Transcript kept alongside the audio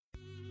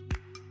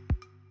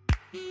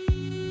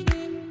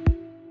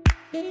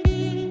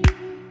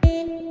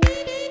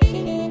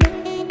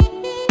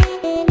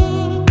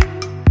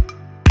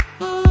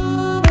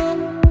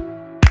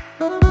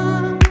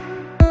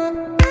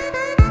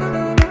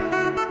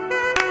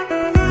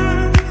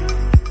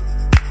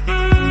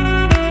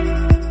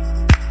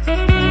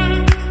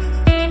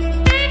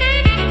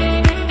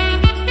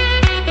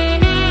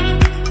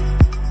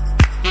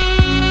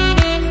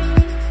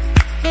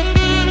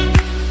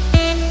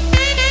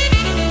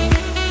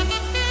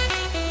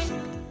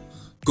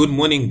Good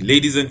morning,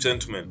 ladies and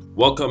gentlemen.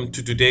 Welcome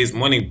to today's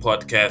morning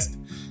podcast.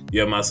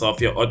 You have myself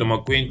here,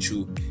 Odoma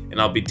Gwenchu, and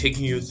I'll be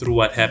taking you through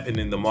what happened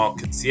in the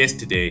markets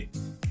yesterday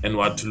and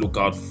what to look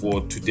out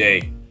for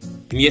today.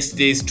 In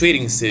yesterday's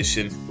trading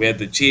session, we had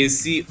the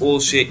JSE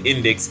All Share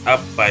Index up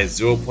by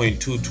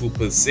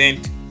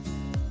 0.22%,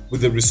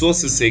 with the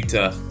resources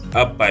sector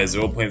up by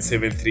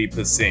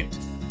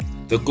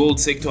 0.73%. The gold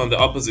sector on the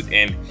opposite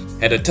end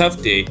had a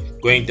tough day,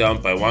 going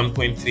down by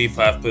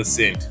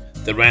 1.35%.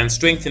 The rand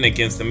strengthened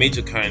against the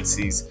major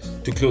currencies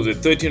to close at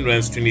 13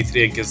 rands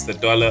 23 against the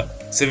dollar,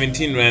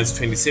 17 rands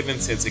 27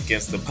 cents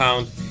against the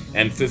pound,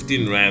 and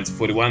 15 rands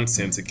 41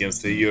 cents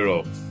against the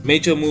euro.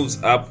 Major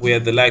moves up were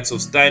the likes of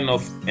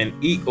Steinhoff and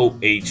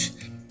EOH,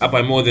 up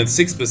by more than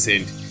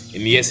 6%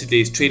 in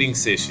yesterday's trading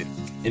session.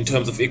 In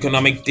terms of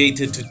economic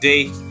data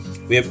today,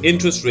 we have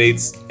interest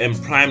rates and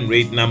prime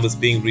rate numbers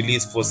being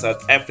released for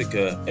South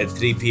Africa at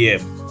 3 p.m.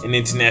 In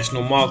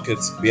international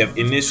markets, we have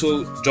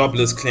initial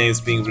jobless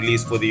claims being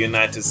released for the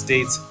United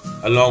States,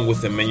 along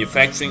with the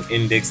manufacturing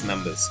index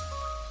numbers.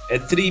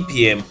 At 3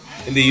 p.m.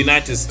 in the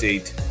United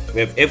States,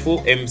 we have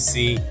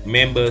FOMC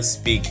members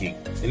speaking.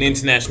 In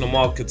international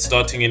markets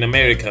starting in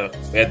America,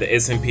 we had the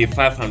S&P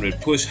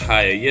 500 push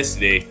higher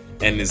yesterday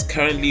and is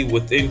currently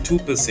within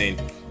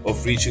 2%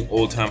 of reaching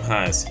all-time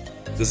highs.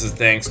 This is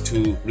thanks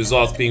to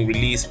results being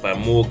released by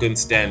Morgan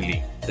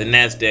Stanley. The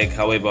Nasdaq,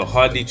 however,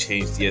 hardly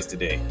changed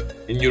yesterday.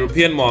 In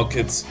European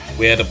markets,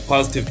 we had a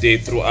positive day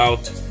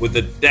throughout, with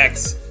the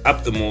DAX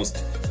up the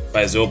most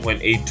by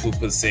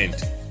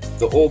 0.82%.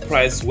 The oil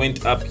price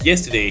went up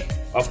yesterday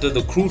after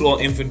the crude oil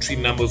inventory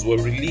numbers were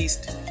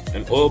released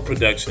and oil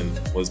production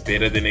was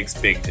better than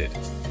expected.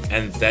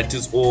 And that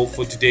is all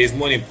for today's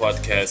morning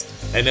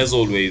podcast. And as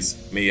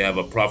always, may you have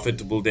a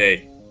profitable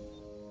day.